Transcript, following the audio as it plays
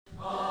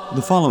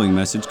The following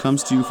message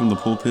comes to you from the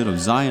pulpit of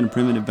Zion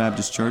Primitive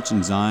Baptist Church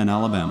in Zion,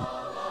 Alabama.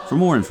 For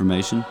more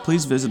information,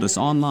 please visit us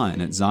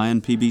online at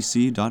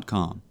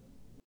zionpbc.com.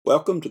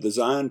 Welcome to the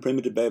Zion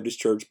Primitive Baptist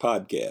Church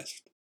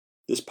podcast.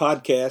 This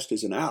podcast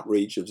is an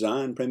outreach of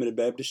Zion Primitive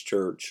Baptist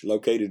Church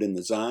located in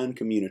the Zion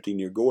community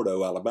near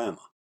Gordo,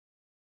 Alabama.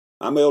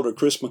 I'm Elder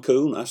Chris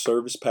McCool, and I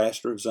serve as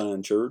pastor of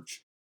Zion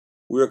Church.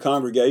 We're a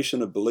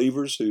congregation of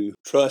believers who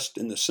trust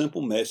in the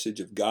simple message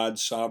of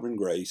God's sovereign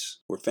grace,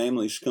 where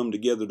families come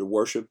together to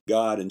worship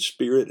God in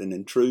spirit and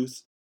in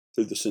truth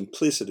through the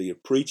simplicity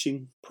of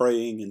preaching,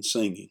 praying, and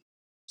singing.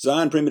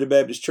 Zion Primitive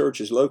Baptist Church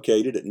is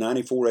located at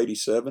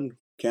 9487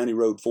 County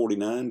Road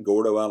 49,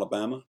 Gordo,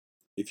 Alabama.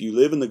 If you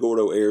live in the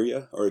Gordo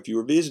area, or if you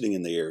are visiting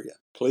in the area,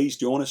 please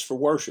join us for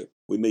worship.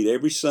 We meet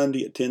every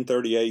Sunday at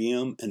 10:30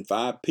 a.m. and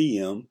 5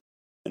 p.m.,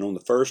 and on the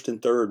first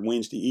and third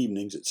Wednesday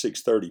evenings at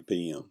 6:30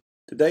 p.m.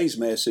 Today's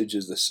message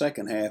is the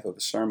second half of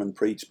a sermon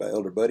preached by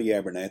Elder Buddy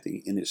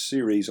Abernathy in his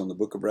series on the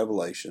book of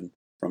Revelation,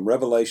 from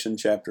Revelation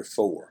chapter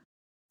 4.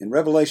 In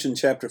Revelation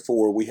chapter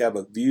 4, we have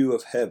a view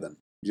of heaven.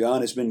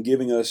 John has been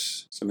giving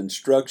us some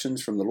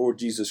instructions from the Lord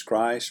Jesus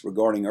Christ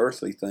regarding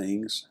earthly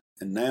things,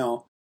 and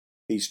now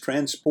he's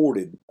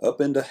transported up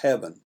into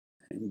heaven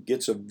and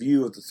gets a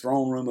view of the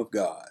throne room of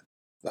God.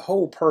 The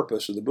whole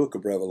purpose of the book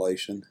of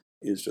Revelation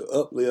is to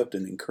uplift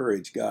and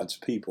encourage God's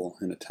people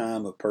in a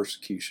time of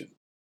persecution.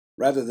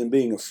 Rather than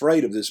being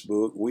afraid of this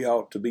book, we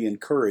ought to be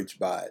encouraged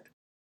by it.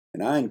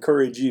 And I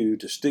encourage you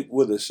to stick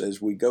with us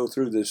as we go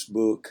through this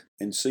book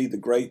and see the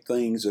great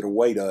things that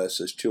await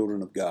us as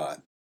children of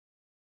God.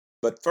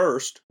 But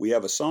first, we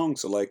have a song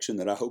selection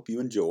that I hope you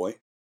enjoy.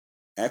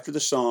 After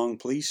the song,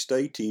 please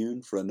stay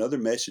tuned for another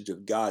message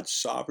of God's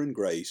sovereign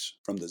grace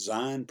from the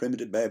Zion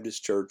Primitive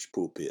Baptist Church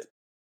pulpit.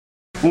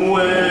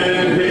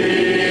 When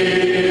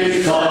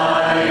He's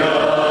like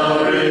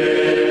a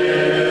river.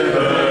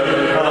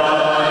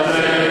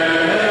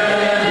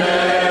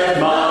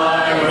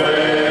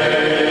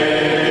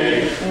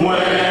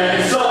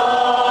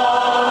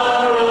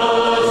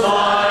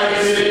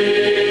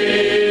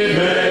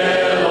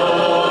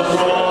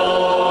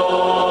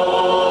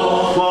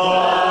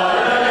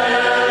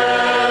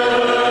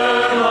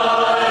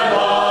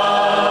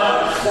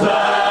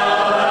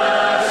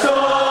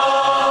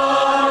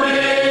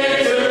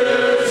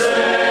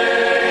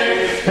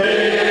 Hey!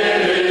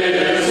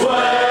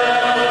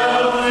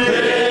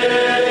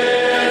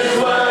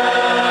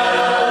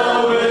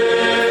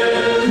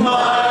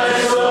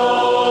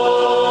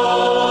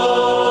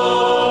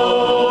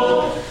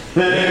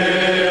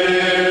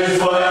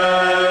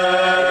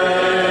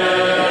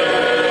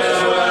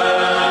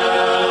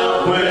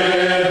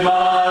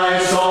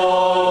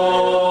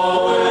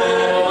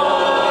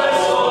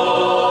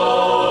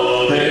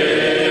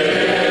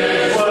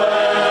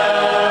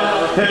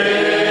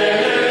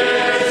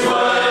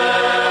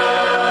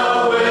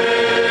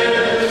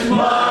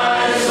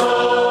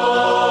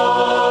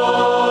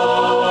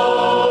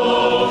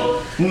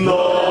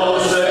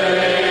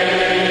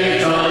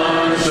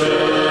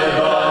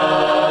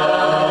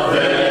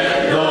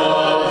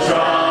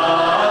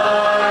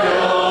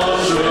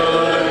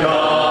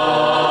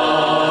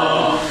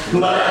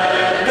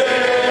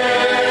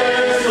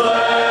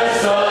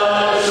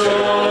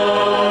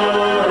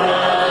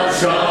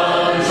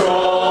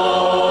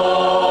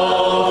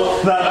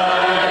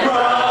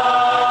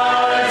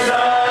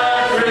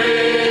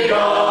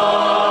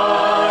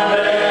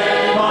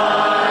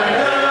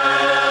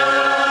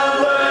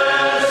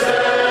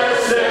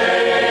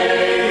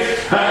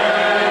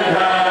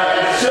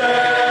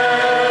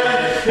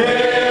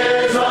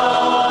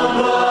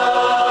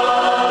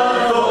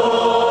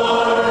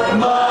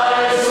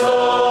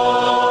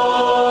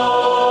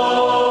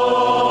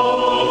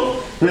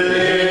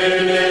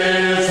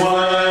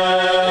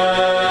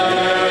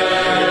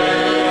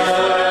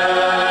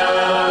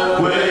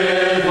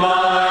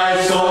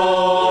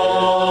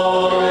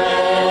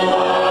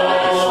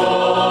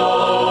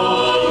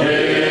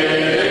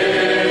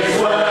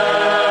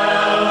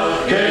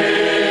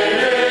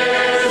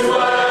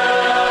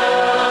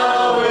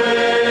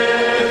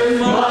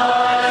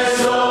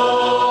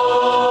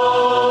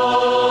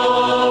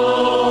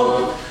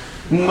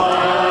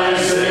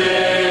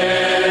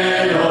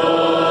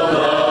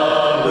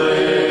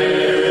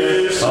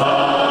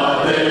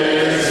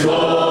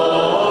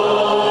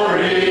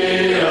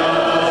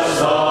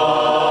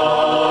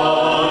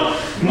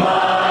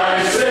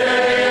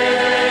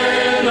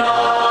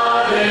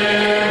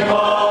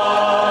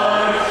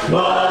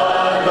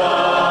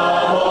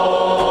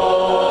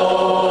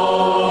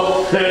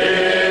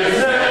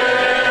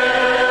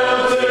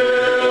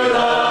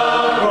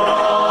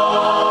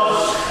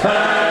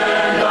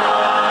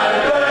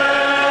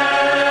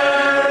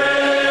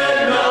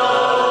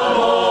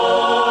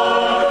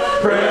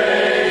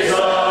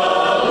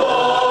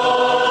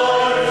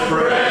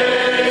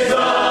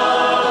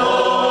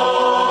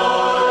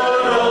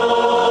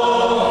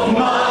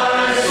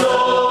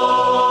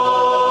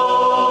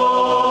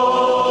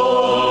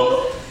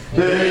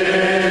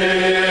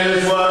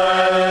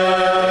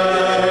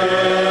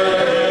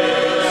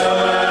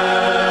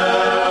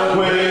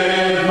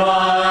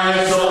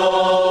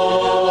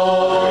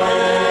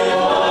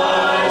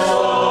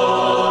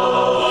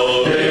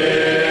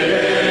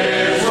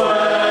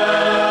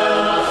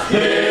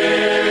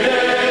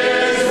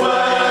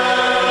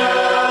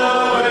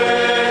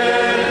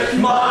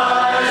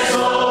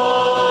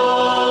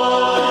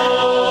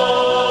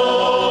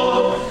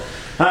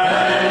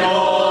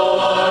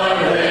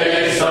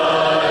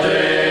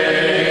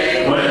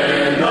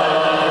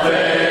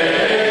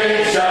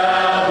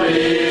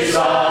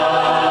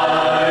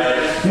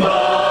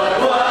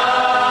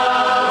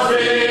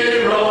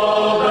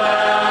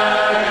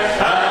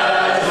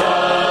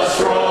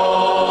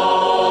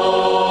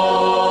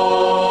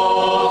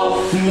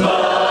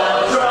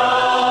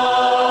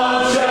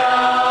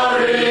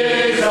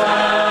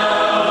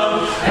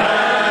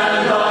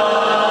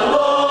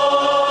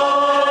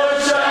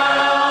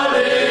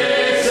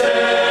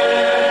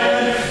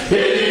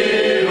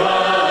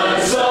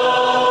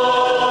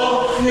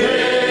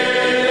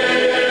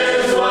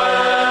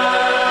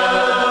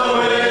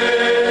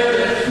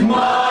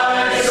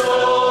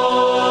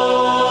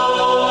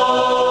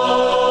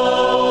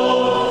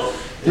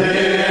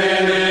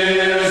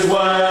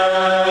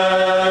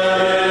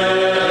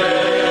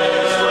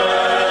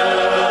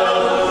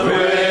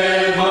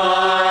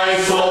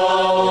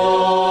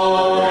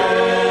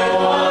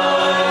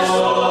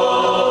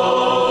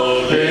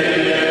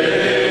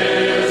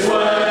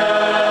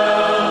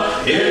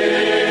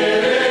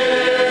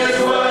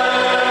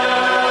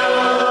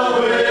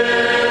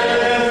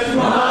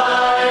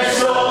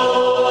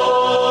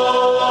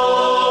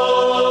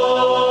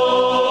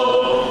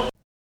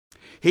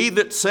 He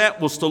that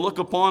sat was to look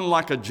upon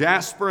like a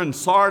jasper and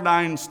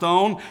sardine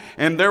stone,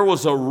 and there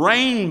was a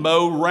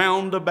rainbow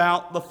round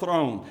about the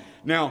throne.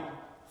 Now,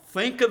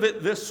 think of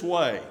it this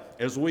way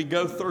as we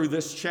go through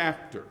this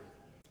chapter,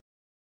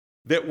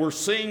 that we're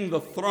seeing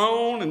the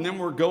throne and then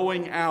we're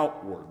going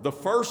outward. The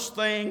first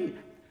thing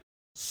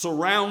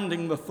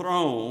surrounding the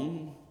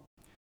throne,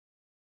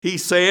 he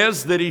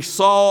says that he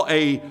saw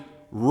a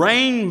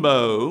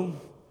rainbow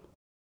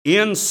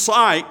in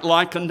sight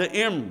like unto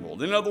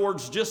emerald. In other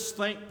words, just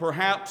think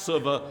perhaps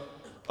of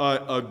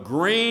a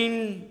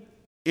green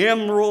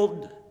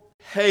emerald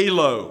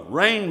halo,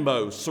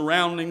 rainbow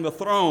surrounding the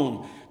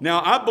throne.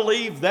 Now, I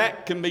believe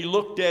that can be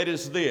looked at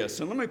as this.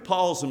 And let me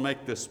pause and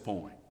make this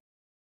point.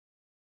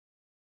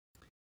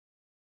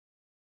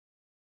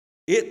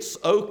 It's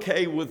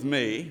okay with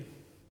me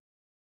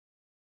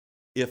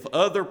if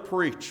other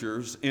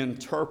preachers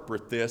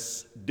interpret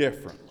this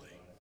differently,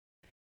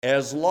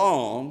 as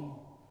long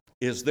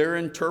as their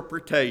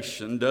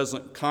interpretation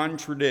doesn't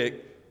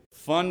contradict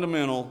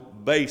fundamental,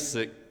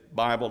 basic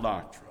Bible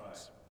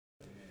doctrines.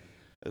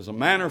 As a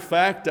matter of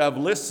fact, I've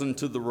listened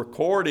to the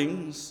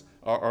recordings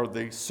or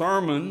the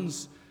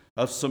sermons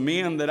of some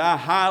men that I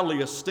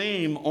highly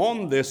esteem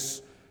on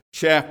this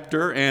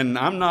chapter, and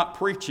I'm not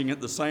preaching it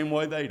the same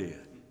way they did.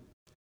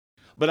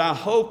 But I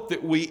hope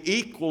that we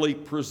equally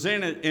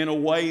present it in a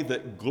way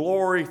that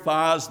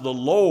glorifies the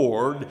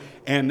Lord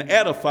and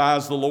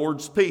edifies the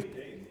Lord's people.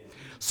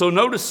 So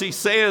notice he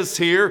says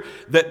here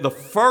that the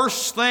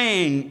first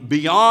thing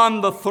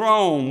beyond the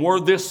throne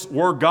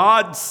where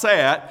God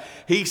sat,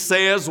 he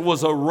says,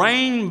 was a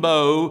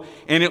rainbow,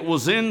 and it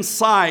was in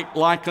sight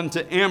like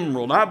unto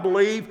emerald. I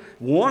believe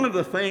one of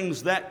the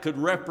things that could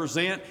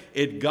represent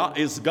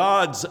is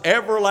God's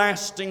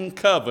everlasting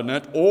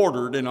covenant,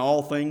 ordered in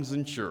all things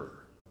and sure.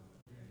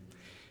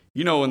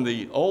 You know, in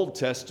the Old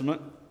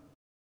Testament,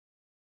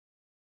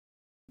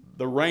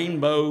 the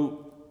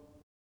rainbow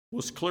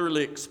was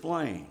clearly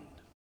explained.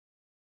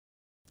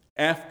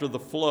 After the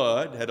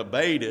flood had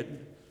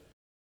abated,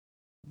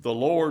 the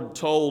Lord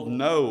told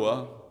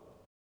Noah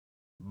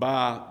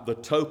by the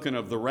token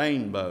of the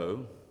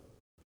rainbow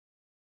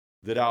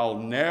that I'll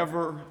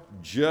never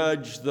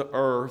judge the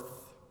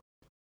earth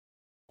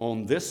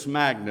on this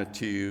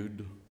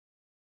magnitude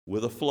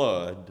with a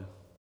flood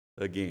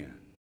again.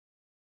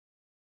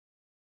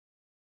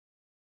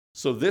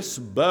 So this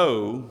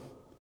bow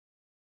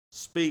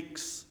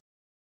speaks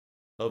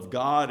of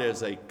God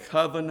as a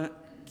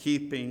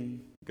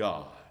covenant-keeping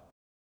God.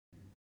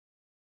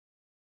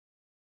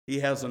 He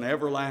has an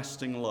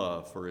everlasting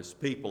love for His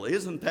people.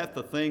 Isn't that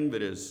the thing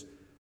that is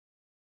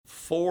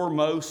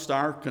foremost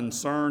our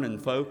concern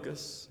and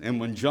focus? And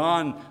when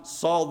John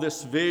saw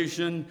this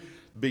vision,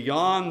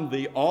 beyond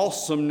the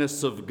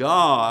awesomeness of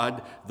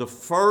God, the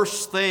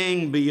first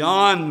thing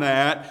beyond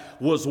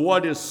that was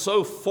what is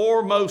so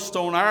foremost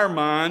on our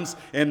minds,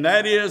 and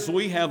that is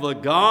we have a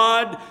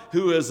God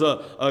who is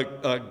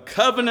a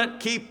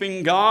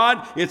covenant-keeping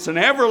God. It's an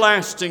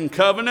everlasting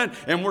covenant,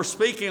 and we're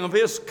speaking of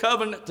His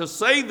covenant to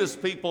save His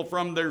people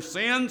from their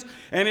sins,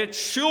 and it's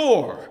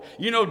sure.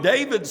 You know,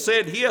 David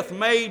said, He hath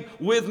made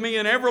with me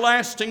an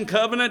everlasting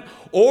covenant,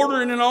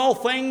 ordering in all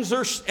things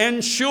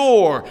and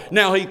sure.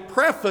 Now, he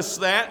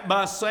prefaced that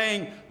by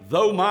saying,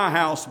 though my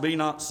house be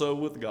not so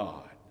with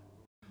God.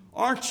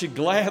 Aren't you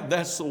glad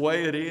that's the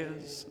way it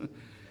is?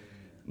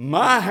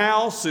 My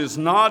house is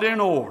not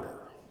in order.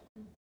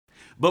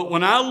 But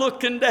when I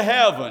look into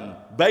heaven,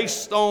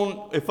 based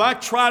on, if I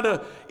try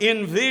to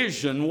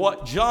envision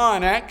what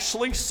John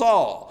actually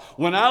saw,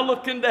 when I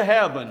look into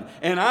heaven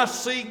and I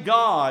see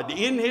God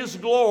in His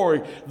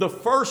glory, the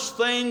first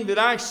thing that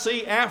I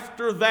see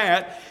after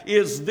that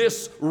is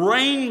this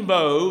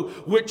rainbow,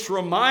 which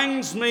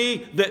reminds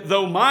me that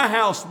though my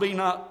house be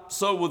not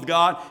so with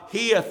God,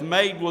 He hath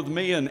made with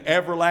me an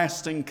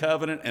everlasting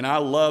covenant. And I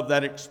love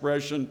that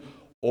expression,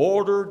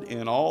 ordered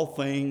in all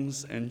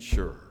things and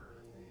sure.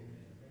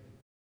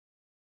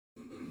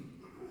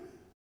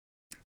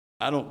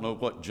 I don't know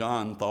what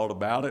John thought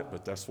about it,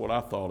 but that's what I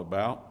thought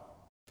about.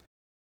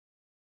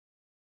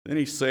 Then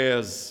he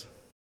says,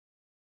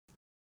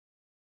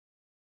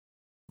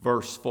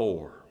 verse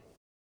 4,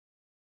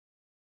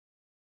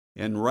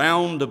 and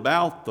round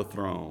about the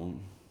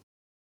throne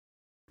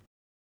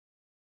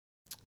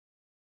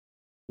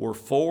were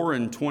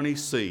 24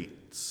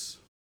 seats.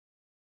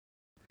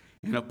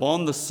 And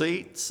upon the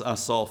seats I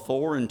saw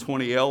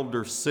 24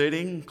 elders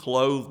sitting,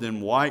 clothed in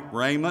white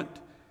raiment,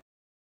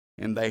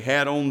 and they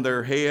had on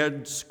their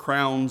heads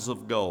crowns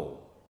of gold.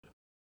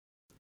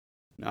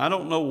 Now, I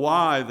don't know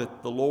why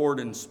that the Lord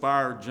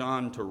inspired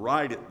John to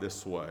write it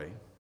this way,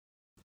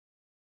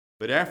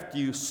 but after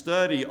you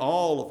study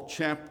all of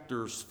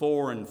chapters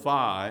 4 and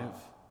 5,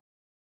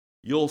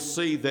 you'll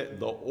see that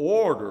the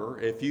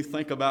order, if you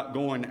think about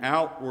going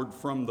outward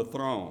from the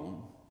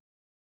throne,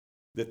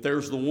 that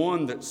there's the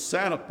one that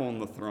sat upon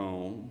the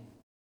throne,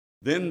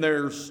 then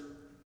there's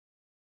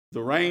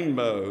the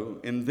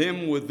rainbow, and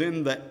then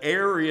within the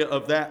area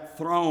of that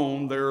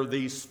throne, there are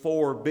these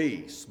 4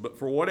 beasts. But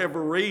for whatever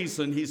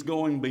reason, he's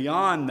going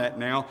beyond that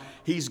now.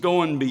 He's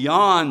going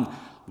beyond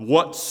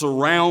what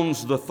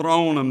surrounds the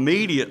throne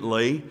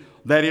immediately,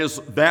 that is,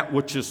 that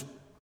which is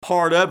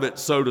part of it,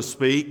 so to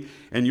speak,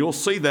 and you'll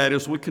see that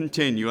as we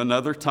continue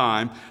another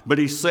time. But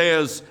he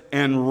says,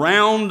 and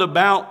round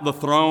about the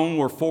throne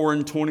were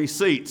 24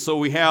 seats. So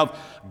we have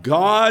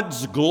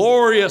God's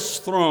glorious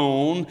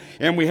throne,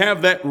 and we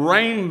have that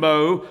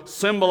rainbow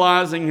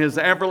symbolizing His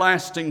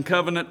everlasting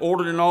covenant,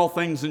 ordered in all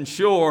things and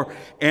sure.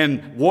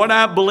 And what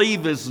I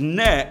believe is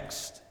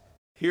next,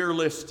 here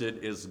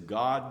listed, is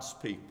God's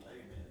people.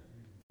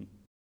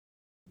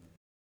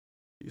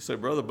 You say,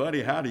 Brother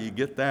Buddy, how do you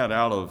get that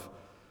out of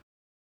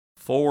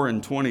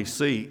 24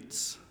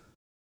 seats?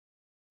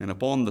 And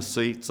upon the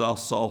seats I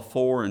saw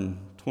 24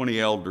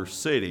 elders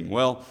sitting.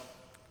 Well,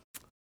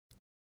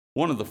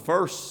 one of the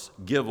first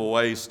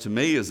giveaways to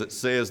me is it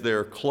says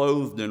they're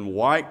clothed in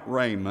white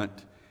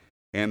raiment,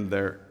 and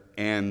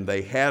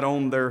they had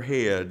on their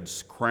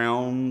heads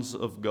crowns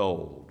of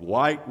gold.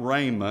 White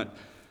raiment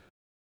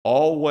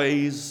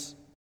always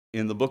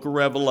in the book of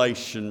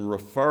Revelation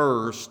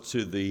refers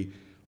to the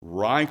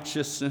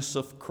righteousness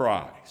of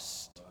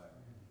Christ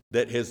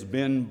that has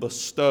been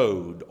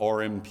bestowed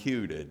or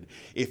imputed.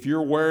 If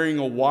you're wearing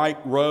a white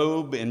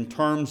robe in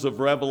terms of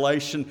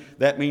Revelation,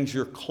 that means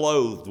you're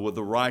clothed with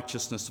the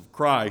righteousness of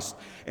Christ.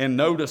 And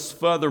notice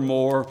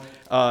furthermore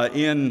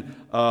in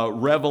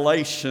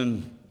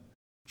Revelation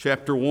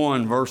chapter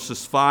 1,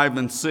 verses 5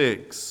 and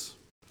 6.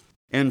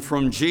 And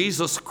from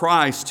Jesus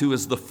Christ, who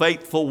is the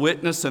faithful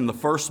witness and the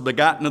first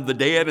begotten of the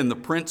dead and the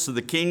prince of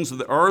the kings of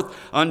the earth,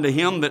 unto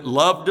Him that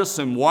loved us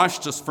and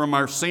washed us from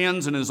our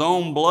sins in His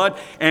own blood,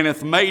 and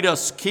hath made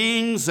us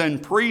kings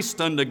and priests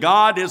unto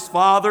God His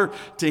Father,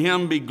 to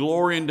Him be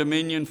glory and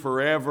dominion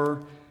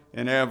forever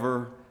and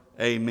ever.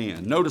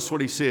 Amen. Notice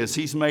what he says.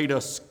 He's made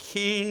us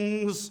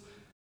kings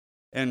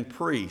and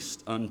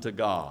priests unto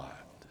God.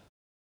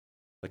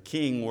 A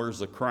king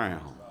wears a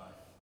crown.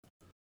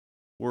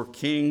 We're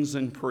kings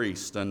and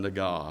priests unto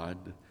God,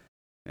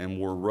 and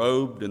we're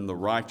robed in the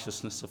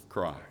righteousness of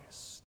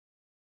Christ.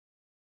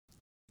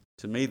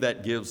 To me,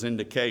 that gives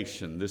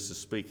indication this is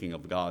speaking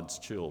of God's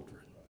children.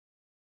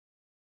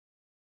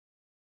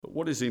 But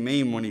what does he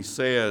mean when he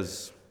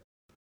says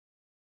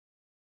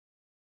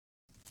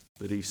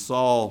that he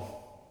saw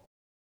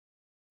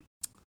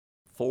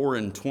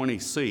 24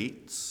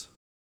 seats,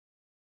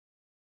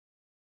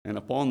 and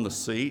upon the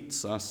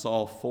seats I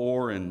saw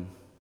 24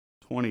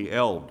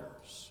 elders?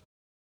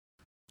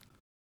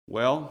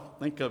 Well,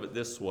 think of it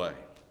this way.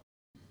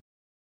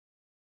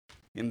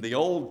 In the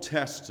Old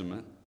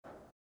Testament,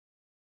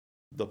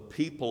 the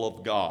people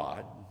of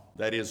God,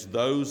 that is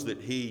those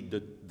that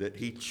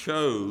he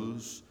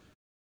chose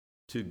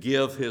to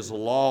give His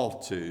law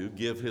to,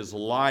 give His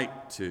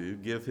light to,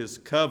 give His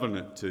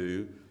covenant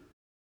to,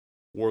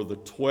 were the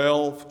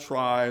 12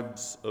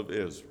 tribes of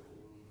Israel.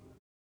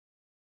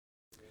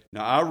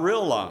 Now, I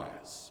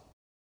realize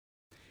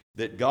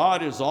that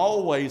God has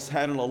always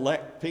had an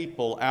elect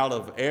people out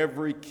of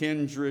every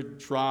kindred,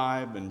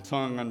 tribe, and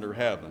tongue under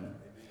heaven.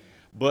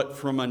 But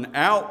from an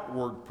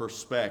outward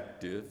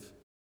perspective,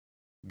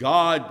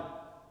 God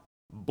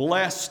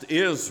blessed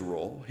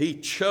Israel. He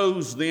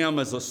chose them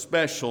as a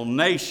special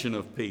nation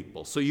of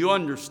people. So you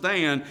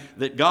understand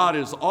that God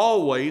has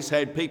always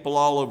had people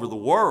all over the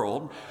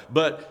world,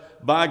 but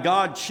by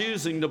God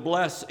choosing to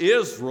bless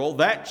Israel,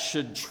 that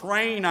should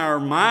train our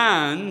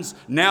minds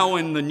now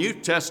in the New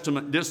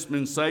Testament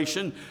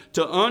dispensation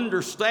to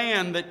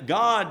understand that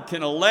God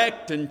can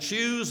elect and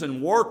choose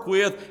and work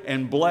with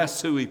and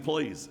bless who He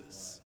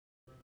pleases.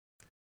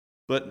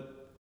 But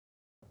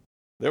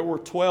there were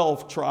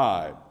 12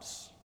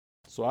 tribes,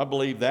 so I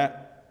believe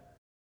that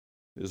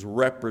is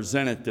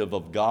representative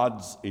of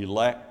God's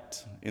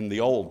elect in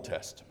the Old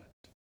Testament.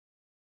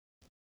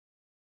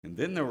 And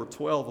then there were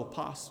 12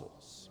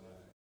 apostles.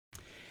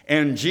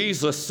 And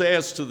Jesus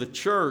says to the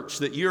church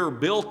that you're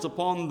built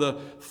upon the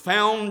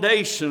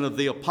foundation of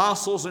the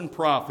apostles and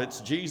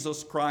prophets,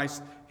 Jesus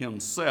Christ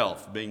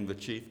Himself being the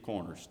chief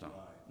cornerstone.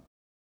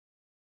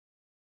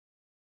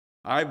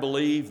 I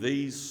believe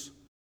these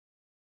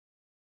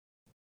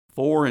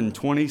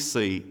 24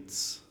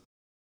 seats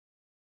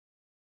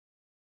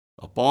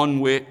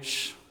upon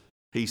which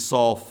he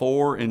saw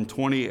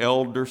 24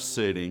 elders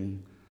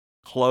sitting,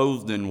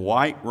 clothed in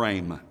white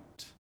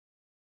raiment,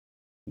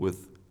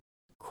 with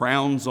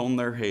crowns on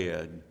their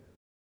head,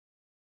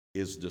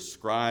 is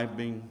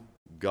describing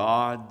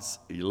God's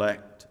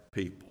elect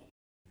people.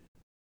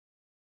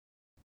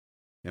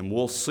 And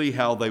we'll see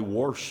how they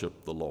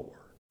worship the Lord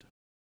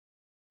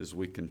as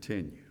we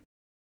continue.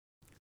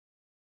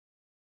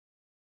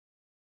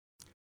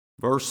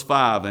 Verse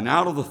 5, and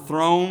out of the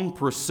throne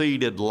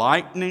proceeded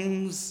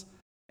lightnings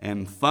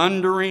and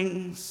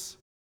thunderings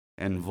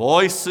and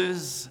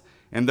voices,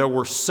 and there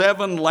were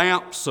 7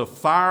 lamps of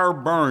fire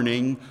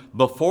burning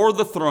before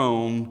the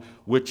throne,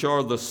 which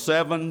are the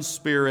 7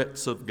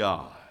 spirits of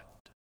God.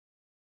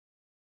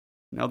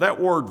 Now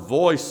that word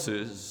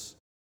voices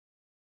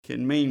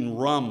can mean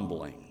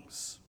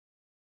rumblings.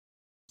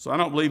 So I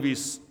don't believe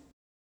he's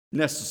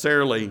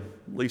necessarily,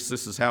 at least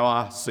this is how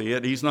I see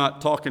it, he's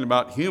not talking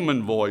about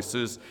human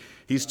voices.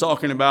 He's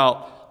talking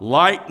about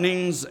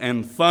lightnings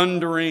and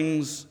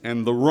thunderings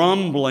and the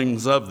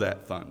rumblings of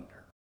that thunder.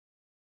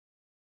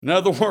 In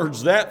other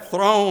words, that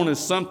throne is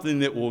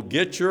something that will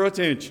get your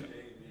attention.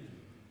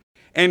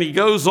 And he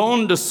goes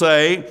on to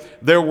say,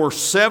 there were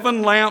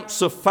 7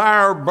 lamps of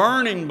fire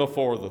burning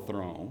before the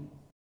throne,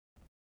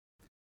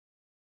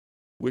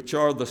 which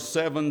are the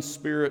 7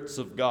 spirits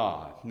of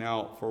God.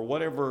 Now, for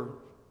whatever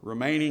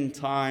remaining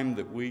time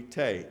that we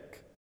take,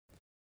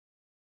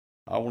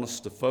 I want us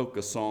to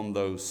focus on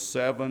those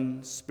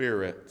 7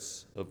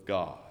 spirits of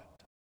God.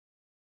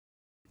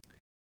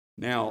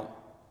 Now,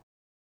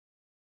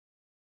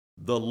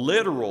 the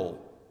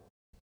literal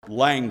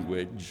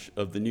language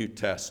of the New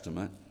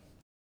Testament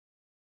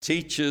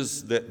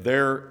teaches that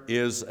there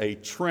is a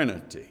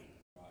Trinity.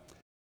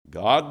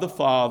 God the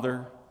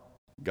Father,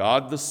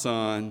 God the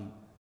Son,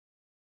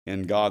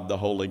 and God the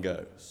Holy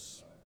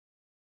Ghost.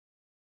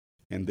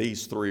 And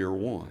these 3 are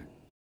one.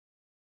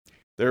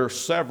 There are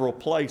several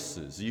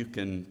places you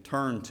can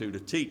turn to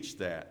teach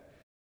that.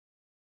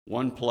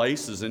 One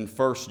place is in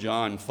 1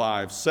 John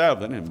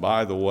 5:7, and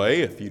by the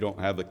way, if you don't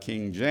have a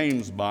King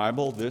James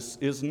Bible, this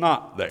is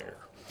not there.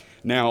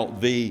 Now,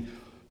 the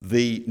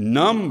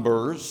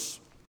numbers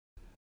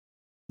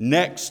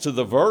next to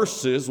the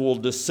verses will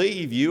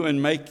deceive you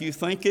and make you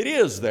think it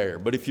is there.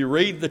 But if you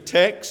read the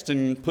text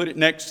and put it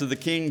next to the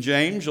King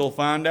James, you'll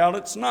find out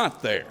it's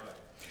not there.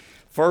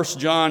 1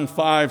 John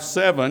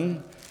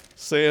 5:7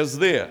 says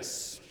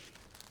this,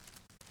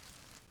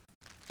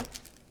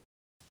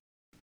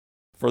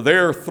 "For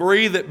there are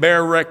 3 that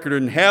bear record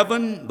in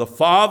heaven, the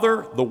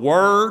Father, the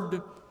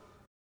Word,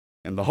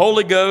 and the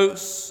Holy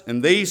Ghost,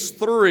 and these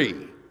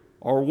 3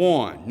 are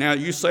one." Now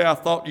you say, I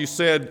thought you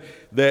said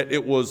that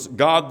it was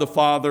God the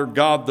Father,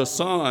 God the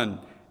Son,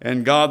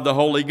 and God the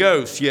Holy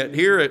Ghost. Yet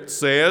here it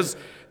says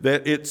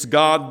that it's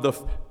God the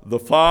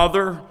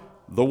Father,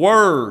 the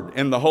Word,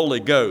 and the Holy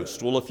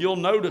Ghost. Well, if you'll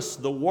notice,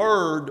 the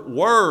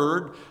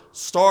word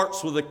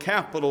starts with a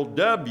capital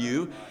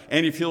W,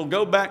 and if you'll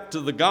go back to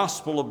the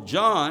Gospel of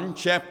John,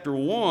 chapter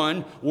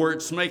 1, where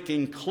it's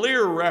making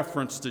clear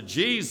reference to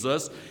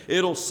Jesus,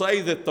 it'll say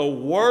that the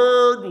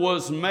Word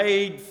was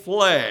made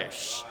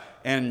flesh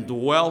and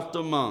dwelt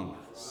among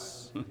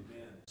us.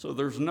 So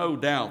there's no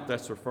doubt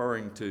that's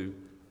referring to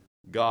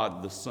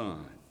God the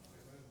Son.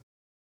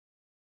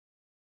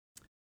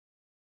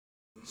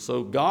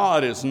 So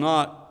God is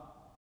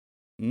not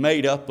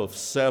made up of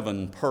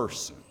 7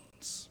 persons.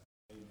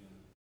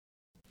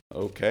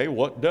 Okay,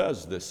 what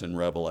does this in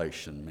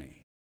Revelation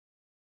mean?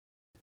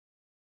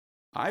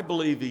 I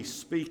believe he's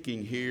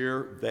speaking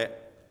here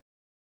that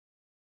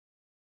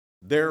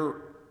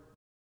there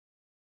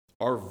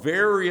are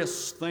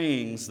various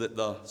things that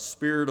the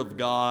Spirit of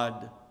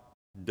God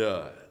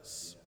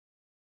does.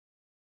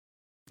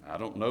 I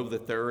don't know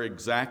that there are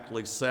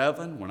exactly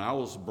 7. When I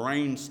was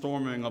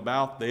brainstorming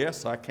about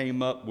this, I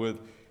came up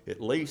with at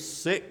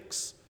least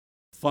 6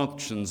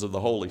 functions of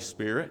the Holy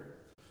Spirit.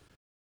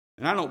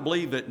 And I don't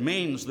believe it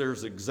means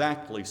there's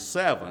exactly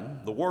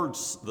 7.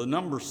 The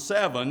number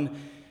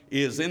 7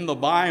 is in the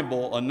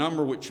Bible a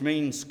number which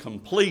means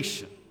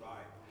completion.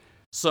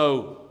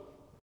 So,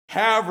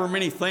 however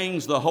many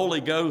things the Holy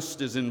Ghost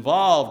is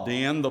involved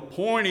in, the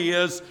point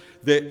is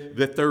that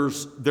there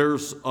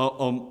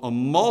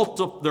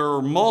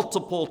are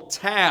multiple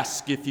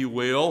tasks, if you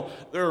will.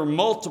 There are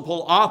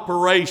multiple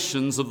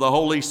operations of the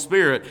Holy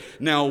Spirit.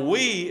 Now,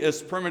 we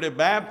as Primitive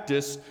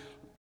Baptists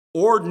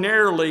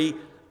ordinarily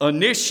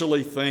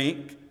initially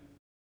think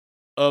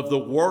of the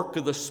work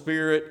of the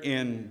Spirit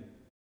in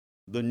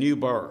the new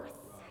birth.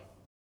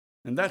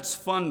 And that's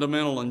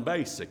fundamental and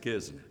basic,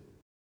 isn't it?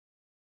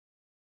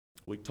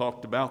 We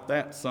talked about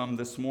that some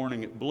this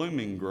morning at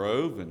Blooming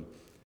Grove, and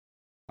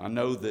I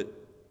know that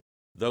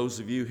those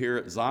of you here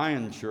at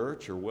Zion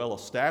Church are well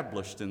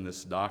established in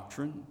this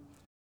doctrine.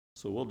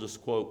 So we'll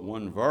just quote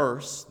one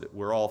verse that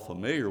we're all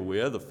familiar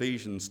with,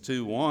 Ephesians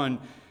 2:1.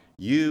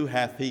 "You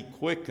hath he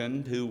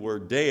quickened who were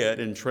dead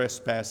in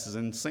trespasses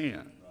and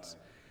sins."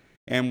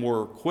 And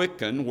we're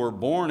quickened, we're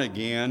born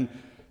again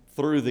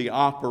through the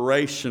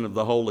operation of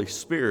the Holy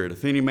Spirit.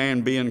 "If any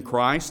man be in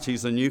Christ,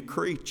 he's a new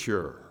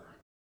creature."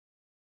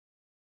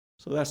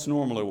 So that's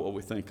normally what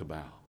we think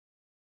about.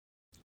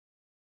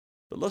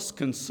 But let's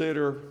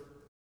consider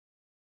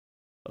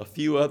a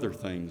few other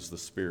things the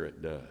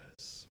Spirit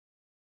does.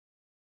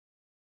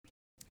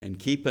 And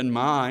keep in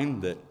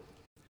mind that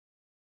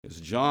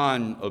as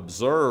John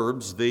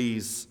observes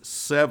these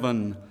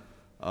 7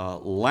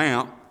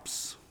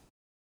 lamps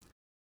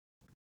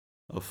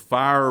of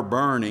fire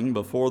burning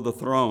before the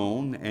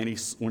throne, and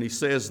when he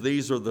says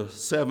these are the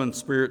 7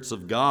 spirits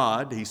of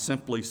God, he's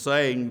simply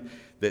saying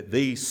that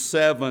these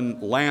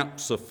 7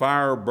 lamps of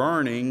fire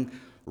burning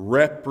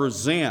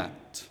represent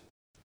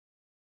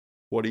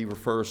what he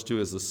refers to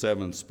as the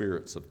 7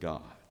 spirits of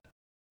God.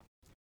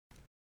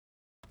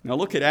 Now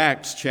look at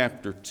Acts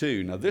chapter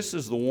 2. Now this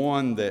is the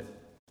one that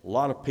a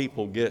lot of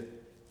people get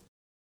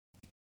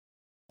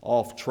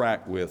off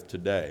track with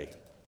today.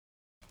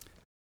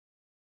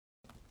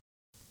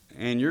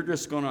 And I'm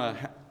just going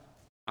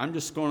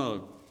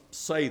to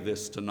say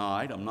this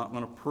tonight. I'm not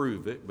going to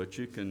prove it, but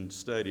you can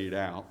study it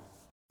out.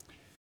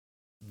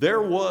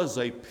 There was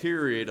a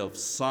period of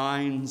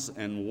signs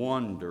and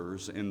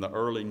wonders in the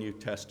early New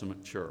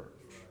Testament church.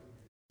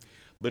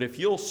 But if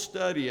you'll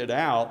study it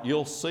out,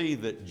 you'll see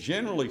that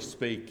generally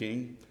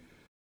speaking,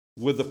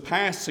 with the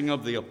passing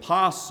of the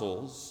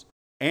apostles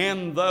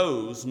and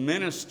those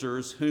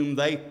ministers whom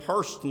they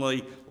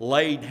personally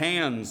laid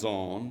hands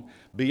on,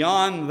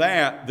 beyond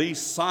that,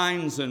 these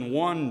signs and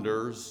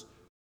wonders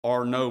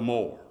are no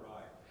more.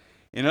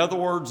 In other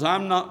words,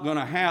 I'm not going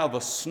to have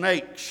a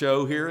snake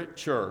show here at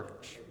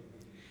church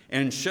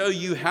and show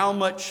you how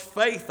much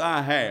faith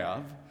I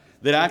have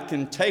that I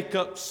can take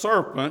up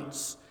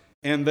serpents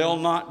and they'll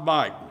not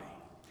bite me.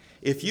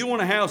 If you want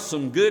to have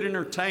some good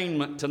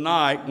entertainment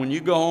tonight when you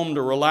go home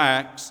to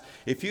relax,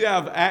 if you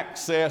have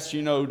access,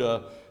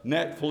 to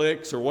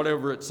Netflix or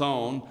whatever it's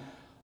on,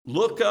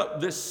 look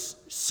up this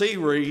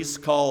series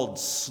called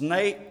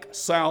Snake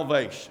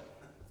Salvation.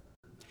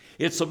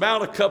 It's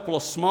about a couple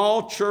of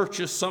small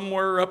churches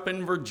somewhere up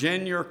in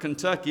Virginia or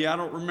Kentucky, I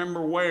don't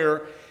remember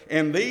where,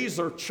 and these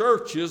are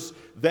churches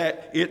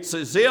that it's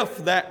as if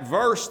that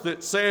verse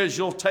that says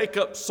you'll take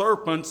up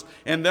serpents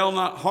and they'll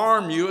not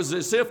harm you is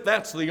as if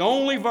that's the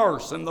only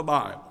verse in the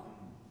Bible.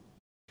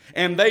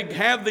 And they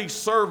have these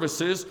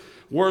services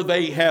where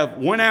they have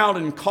went out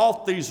and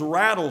caught these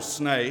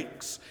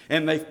rattlesnakes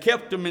and they've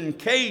kept them in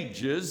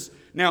cages.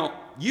 Now,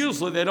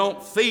 usually they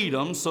don't feed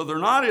them, so they're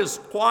not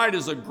quite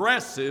as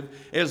aggressive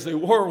as they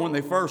were when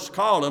they first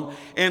caught them.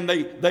 And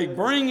they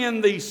bring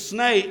in these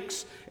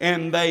snakes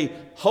and they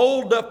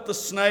hold up the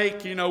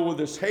snake, with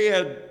his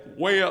head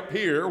way up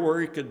here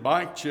where he could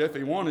bite you if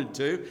he wanted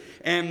to.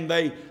 And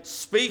they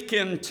speak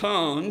in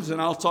tongues,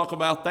 and I'll talk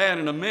about that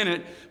in a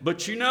minute.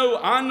 But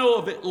I know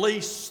of at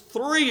least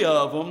 3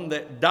 of them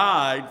that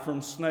died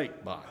from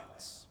snake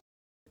bites.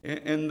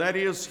 And that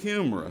is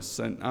humorous,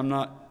 and I'm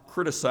not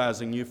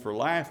criticizing you for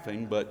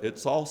laughing, but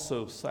it's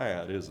also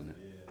sad, isn't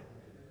it?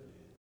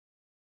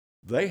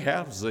 They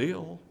have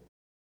zeal.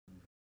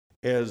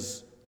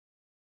 As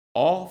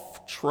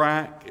off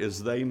track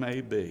as they may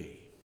be,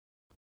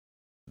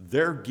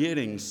 they're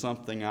getting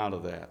something out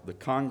of that. The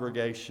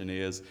congregation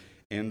is,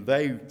 and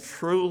they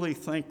truly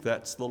think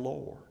that's the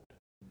Lord.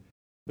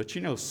 But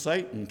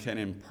Satan can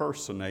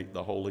impersonate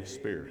the Holy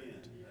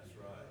Spirit.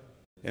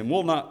 And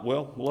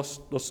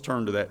let's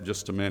turn to that in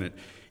just a minute.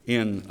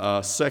 In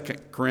 2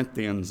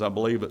 Corinthians, I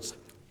believe it's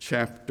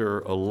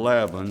chapter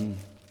 11.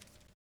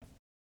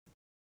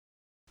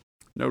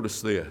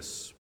 Notice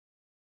this.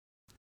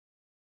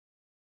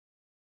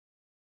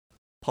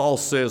 Paul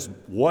says,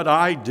 "What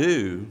I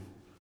do,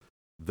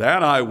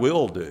 that I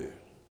will do,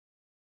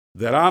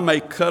 that I may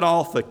cut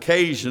off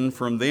occasion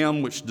from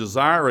them which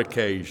desire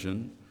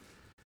occasion,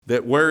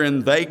 that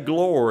wherein they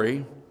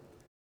glory,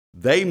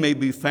 they may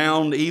be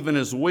found even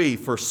as we.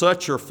 For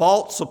such are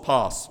false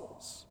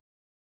apostles,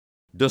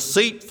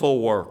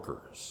 deceitful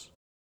workers,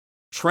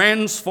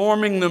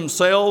 transforming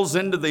themselves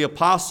into the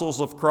apostles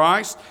of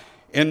Christ.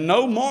 And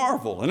no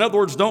marvel." In other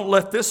words, don't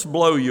let this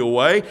blow you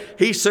away.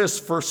 He says,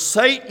 "For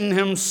Satan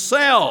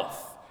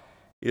himself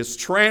is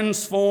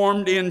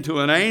transformed into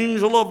an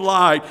angel of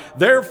light.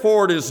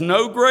 Therefore it is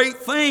no great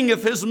thing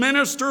if his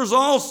ministers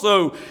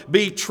also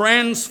be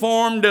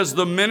transformed as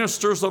the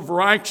ministers of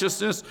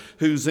righteousness,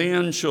 whose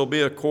end shall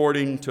be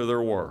according to their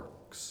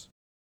works."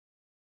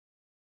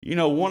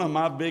 One of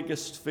my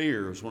biggest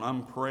fears when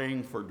I'm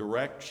praying for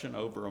direction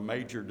over a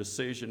major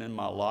decision in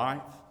my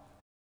life,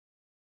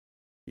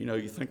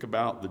 you think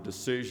about the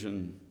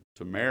decision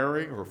to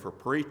marry, or for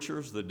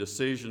preachers, the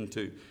decision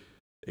to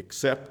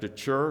accept a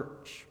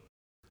church.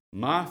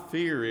 My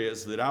fear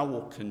is that I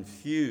will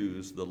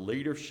confuse the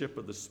leadership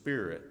of the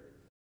Spirit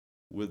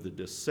with the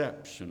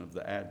deception of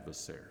the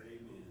adversary.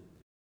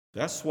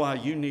 That's why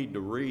you need to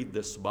read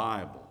this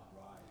Bible.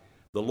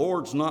 The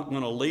Lord's not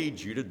going to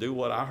lead you to do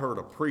what I heard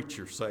a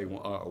preacher say,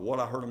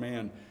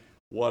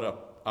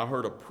 I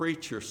heard a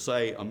preacher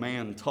say a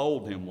man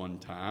told him one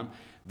time.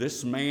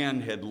 This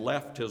man had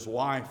left his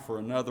wife for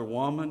another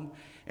woman,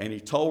 and he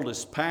told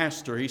his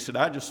pastor, he said,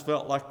 "I just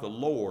felt like the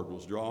Lord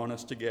was drawing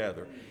us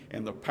together."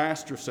 And the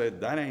pastor said,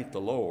 "That ain't the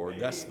Lord,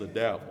 that's the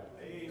devil."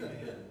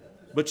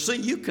 But see,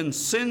 you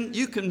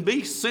can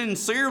be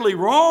sincerely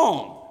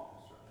wrong.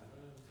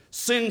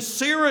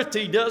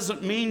 Sincerity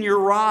doesn't mean you're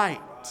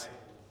right.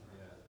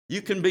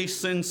 You can be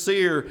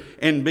sincere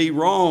and be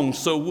wrong,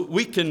 so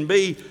we can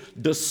be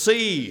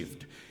deceived.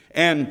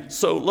 And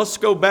so let's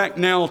go back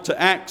now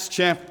to Acts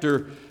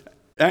chapter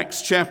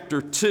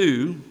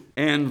 2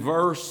 and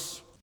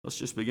let's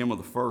just begin with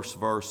the first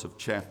verse of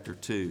chapter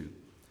 2.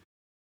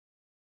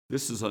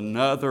 This is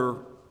another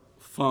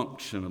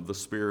function of the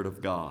Spirit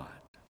of God.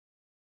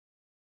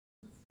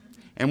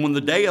 And when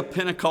the day of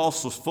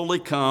Pentecost was fully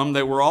come,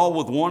 they were all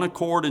with one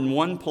accord in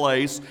one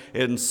place,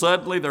 and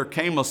suddenly there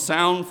came a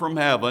sound from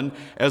heaven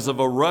as of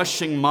a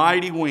rushing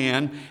mighty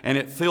wind, and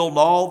it filled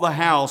all the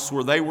house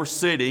where they were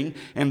sitting,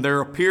 and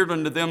there appeared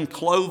unto them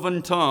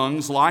cloven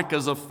tongues like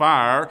as of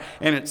fire,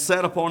 and it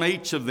sat upon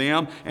each of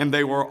them, and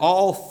they were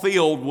all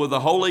filled with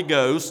the Holy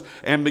Ghost,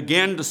 and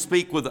began to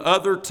speak with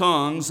other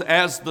tongues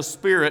as the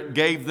Spirit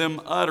gave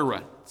them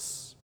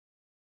utterance.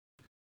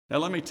 Now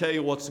let me tell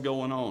you what's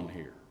going on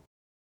here.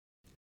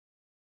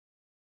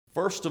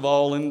 First of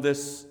all, in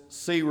this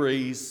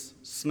series,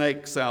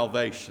 Snake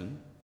Salvation,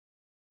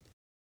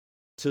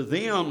 to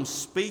them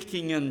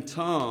speaking in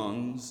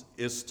tongues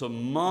is to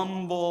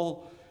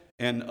mumble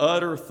and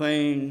utter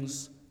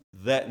things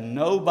that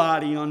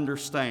nobody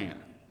understands.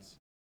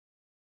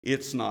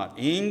 It's not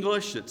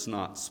English, it's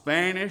not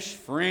Spanish,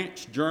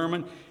 French,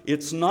 German.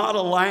 It's not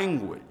a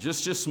language,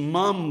 it's just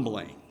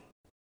mumbling.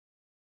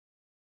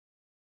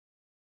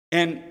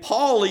 And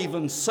Paul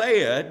even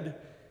said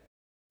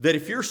that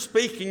if you're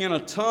speaking in a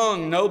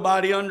tongue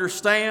nobody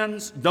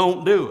understands,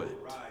 don't do it.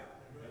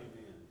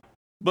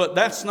 But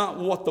that's not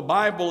what the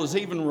Bible is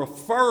even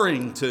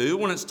referring to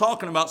when it's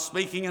talking about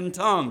speaking in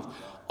tongues.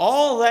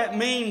 All that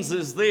means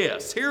is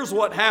this. Here's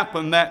what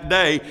happened that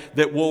day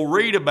that we'll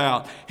read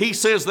about. He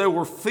says they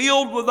were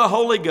filled with the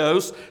Holy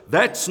Ghost.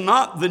 That's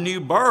not the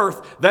new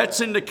birth. That's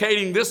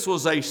indicating this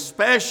was a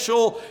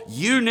special,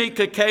 unique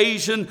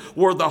occasion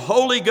where the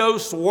Holy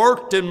Ghost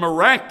worked in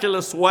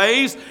miraculous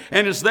ways.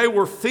 And as they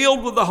were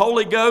filled with the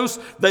Holy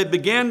Ghost, they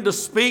began to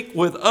speak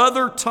with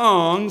other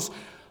tongues.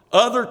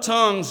 Other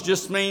tongues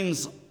just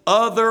means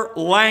other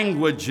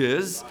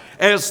languages,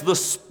 as the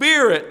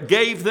Spirit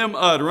gave them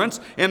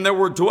utterance. And there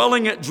were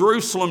dwelling at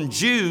Jerusalem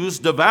Jews,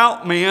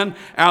 devout men,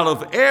 out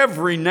of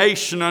every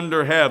nation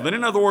under heaven.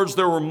 In other words,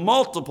 there were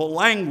multiple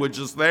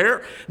languages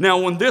there. Now,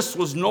 when this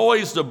was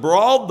noised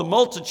abroad, the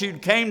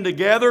multitude came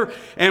together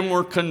and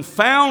were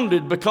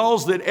confounded,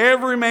 because that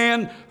every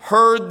man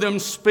heard them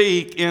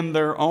speak in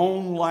their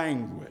own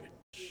language.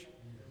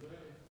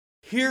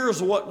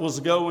 Here's what was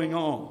going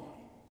on.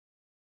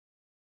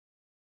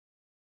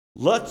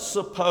 Let's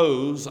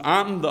suppose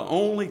I'm the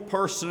only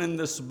person in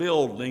this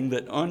building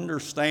that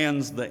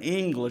understands the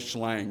English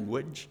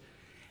language,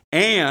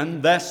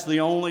 and that's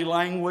the only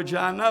language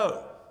I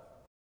know.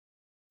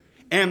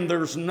 And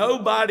there's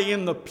nobody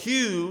in the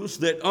pews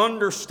that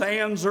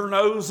understands or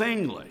knows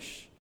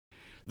English.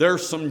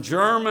 There's some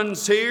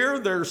Germans here,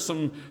 there's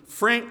some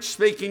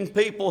French-speaking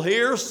people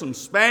here, some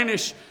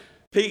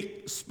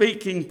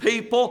Spanish-speaking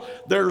people.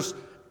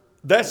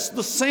 That's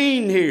the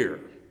scene here.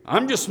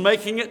 I'm just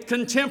making it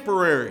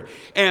contemporary.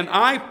 And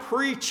I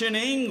preach in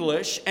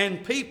English,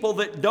 and people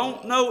that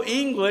don't know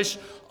English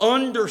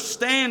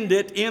understand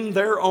it in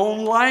their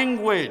own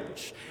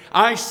language.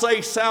 I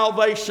say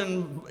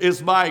salvation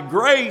is by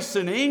grace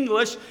in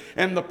English,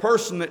 and the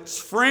person that's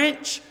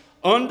French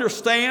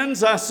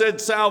understands. I said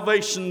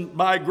salvation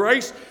by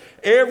grace.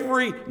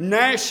 Every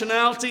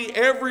nationality,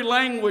 every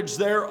language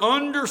there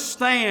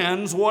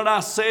understands what I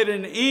said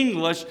in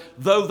English,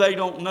 though they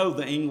don't know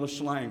the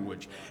English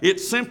language. It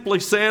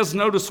simply says,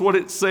 notice what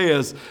it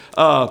says,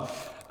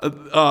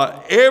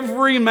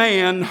 every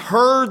man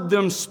heard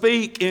them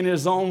speak in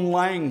his own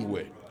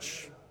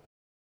language.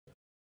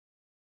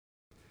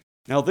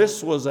 Now,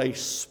 this was a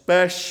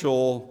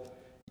special,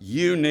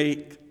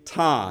 unique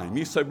time.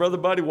 You say, Brother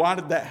Buddy, why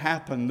did that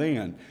happen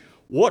then?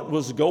 What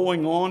was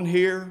going on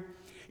here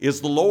is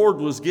the Lord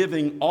was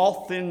giving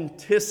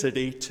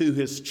authenticity to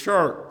His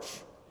church.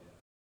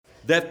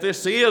 That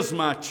this is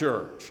my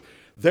church.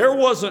 There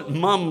wasn't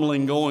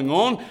mumbling going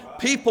on.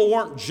 People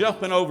weren't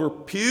jumping over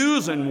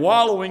pews and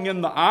wallowing in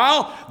the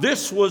aisle.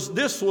 This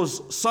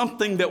was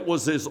something that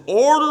was as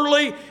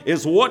orderly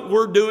as what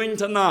we're doing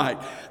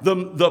tonight.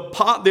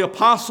 The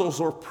apostles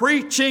were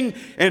preaching,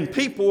 and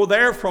people were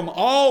there from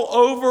all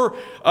over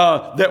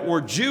that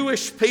were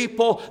Jewish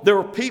people. There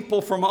were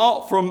people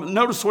from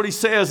notice what he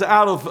says,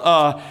 out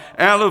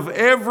of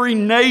every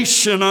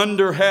nation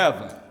under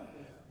heaven.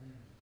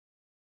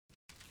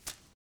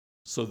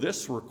 So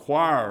this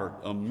required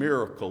a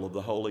miracle of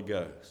the Holy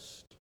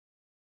Ghost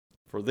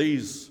for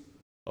these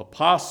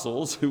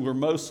apostles, who were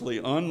mostly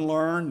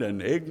unlearned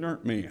and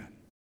ignorant men,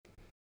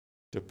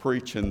 to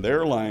preach in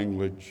their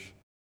language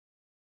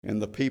and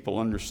the people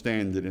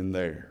understand it in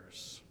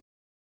theirs.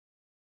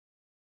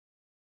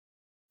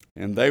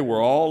 And they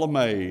were all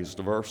amazed,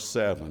 verse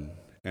 7,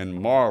 and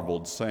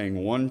marveled,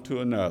 saying one to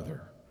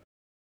another,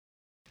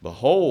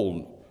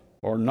 Behold,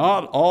 are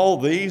not all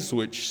these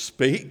which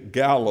speak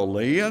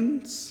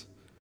Galileans?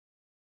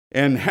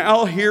 And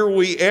how hear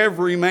we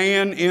every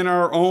man in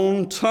our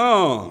own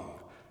tongue,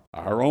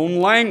 our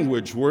own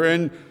language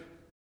wherein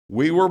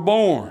we were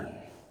born?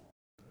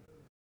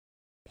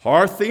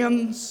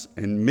 Parthians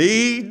and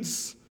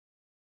Medes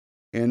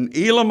and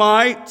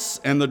Elamites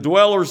and the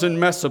dwellers in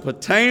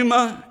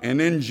Mesopotamia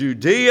and in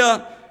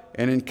Judea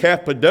and in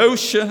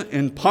Cappadocia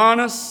and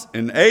Pontus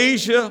and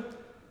Asia.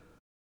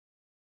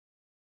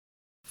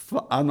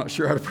 I'm not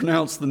sure how to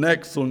pronounce the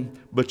next one,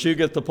 but you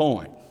get the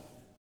point.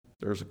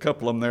 There's a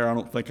couple of them there I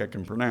don't think I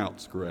can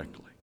pronounce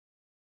correctly.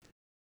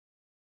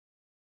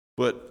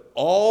 But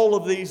all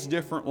of these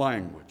different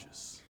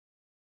languages,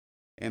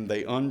 and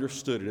they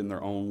understood it in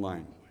their own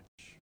language.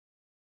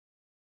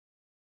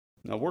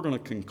 Now we're going to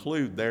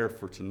conclude there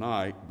for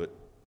tonight, but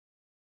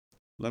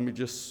let me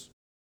just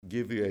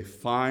give you a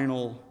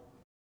final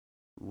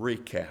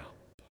recap.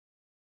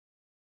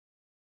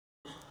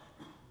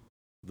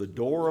 The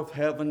door of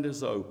heaven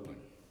is open.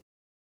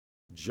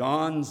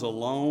 John's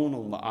alone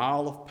on the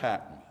Isle of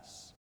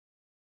Patmos,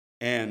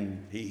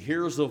 and he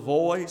hears a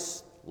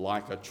voice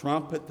like a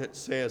trumpet that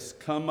says,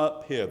 "Come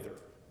up hither."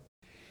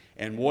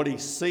 And what he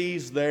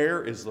sees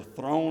there is the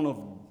throne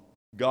of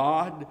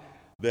God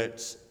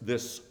that's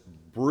this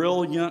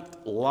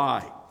brilliant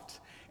light.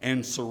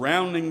 And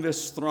surrounding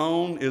this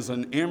throne is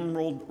an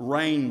emerald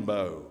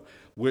rainbow,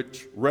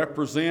 which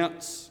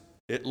represents,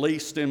 at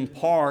least in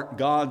part,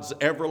 God's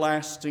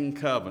everlasting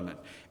covenant.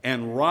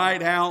 And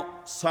right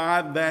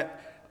outside that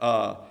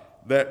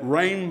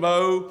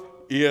rainbow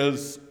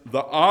is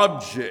the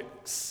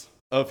objects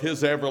of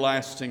His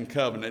everlasting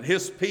covenant.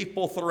 His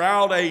people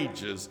throughout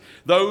ages,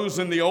 those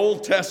in the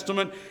Old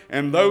Testament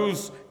and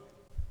those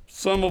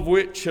some of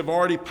which have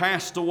already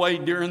passed away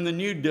during the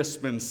New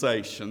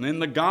Dispensation, in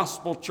the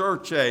Gospel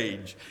Church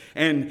age.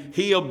 And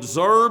He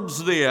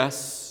observes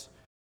this.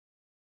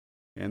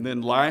 And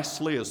then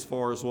lastly, as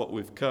far as what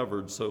we've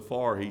covered so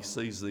far, He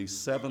sees these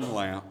 7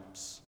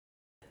 lamps,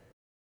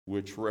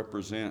 which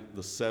represent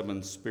the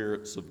 7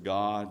 spirits of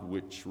God,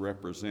 which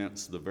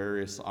represents the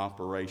various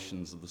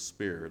operations of the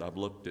Spirit. I've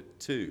looked at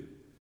 2.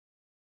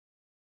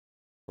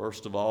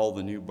 First of all,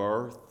 the new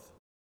birth.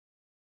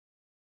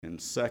 And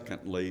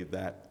secondly,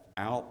 that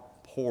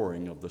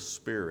outpouring of the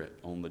Spirit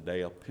on the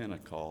day of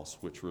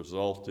Pentecost, which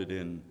resulted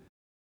in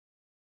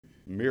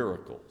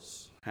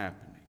miracles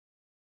happening.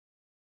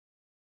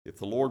 If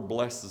the Lord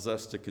blesses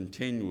us to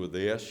continue with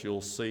this, you'll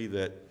see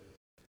that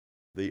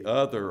the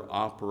other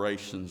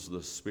operations of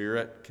the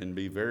Spirit can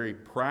be very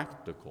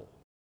practical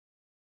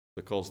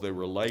because they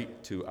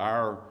relate to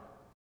our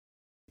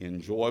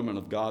enjoyment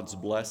of God's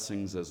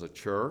blessings as a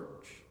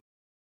church.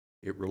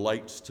 It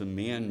relates to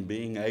men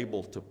being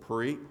able to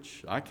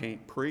preach. I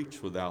can't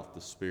preach without the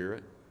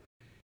Spirit.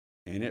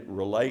 And it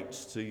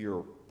relates to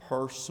your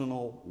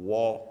personal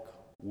walk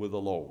with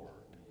the Lord.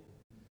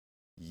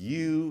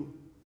 Your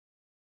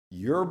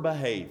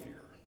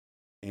behavior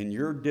and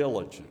your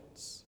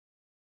diligence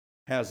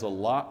has a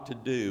lot to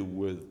do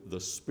with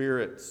the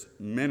Spirit's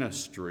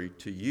ministry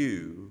to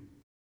you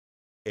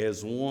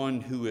as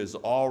one who is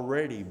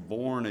already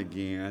born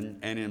again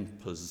and in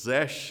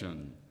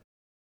possession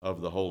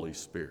of the Holy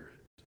Spirit.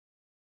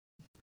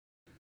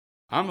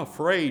 I'm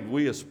afraid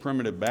we as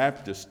Primitive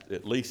Baptists,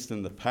 at least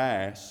in the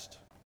past,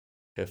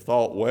 have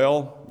thought,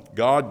 well,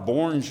 God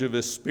borns you of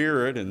His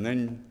Spirit and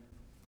then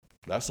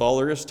that's all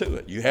there is to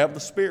it. You have the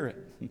Spirit.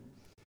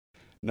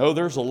 No,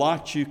 there's a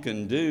lot you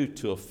can do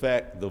to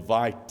affect the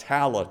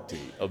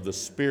vitality of the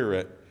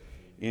Spirit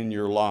in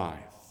your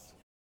life.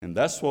 And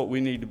that's what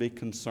we need to be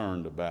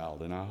concerned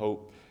about. And I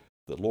hope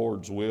the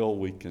Lord's will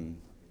we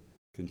can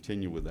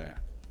continue with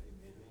that.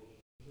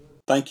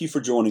 Thank you for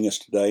joining us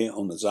today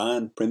on the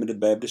Zion Primitive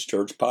Baptist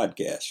Church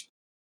podcast.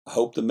 I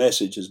hope the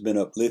message has been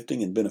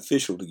uplifting and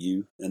beneficial to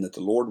you, and that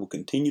the Lord will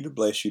continue to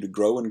bless you to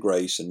grow in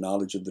grace and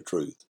knowledge of the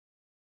truth.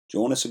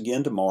 Join us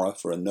again tomorrow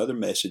for another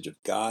message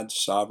of God's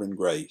sovereign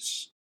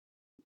grace.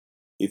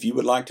 If you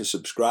would like to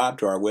subscribe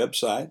to our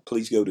website,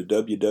 please go to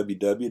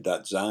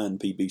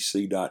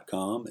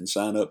www.zionpbc.com and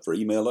sign up for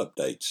email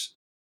updates.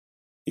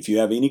 If you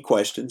have any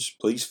questions,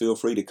 please feel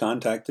free to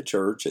contact the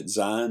church at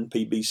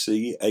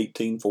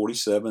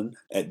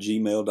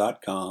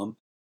zionpbc1847@gmail.com.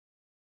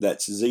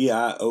 That's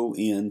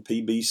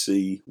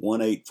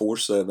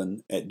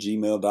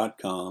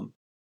zionpbc1847@gmail.com.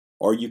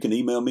 Or you can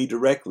email me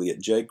directly at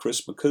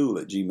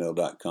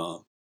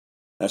jchrismccool@gmail.com.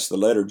 That's the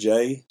letter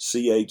J,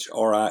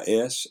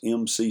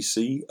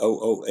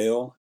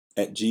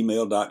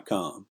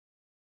 CHRISMCCOOL@gmail.com.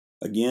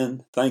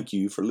 Again, thank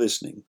you for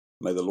listening.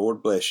 May the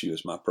Lord bless you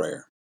is my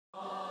prayer.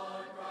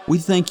 We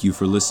thank you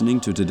for listening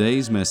to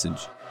today's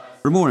message.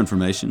 For more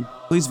information,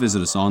 please visit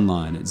us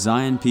online at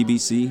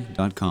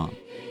zionpbc.com.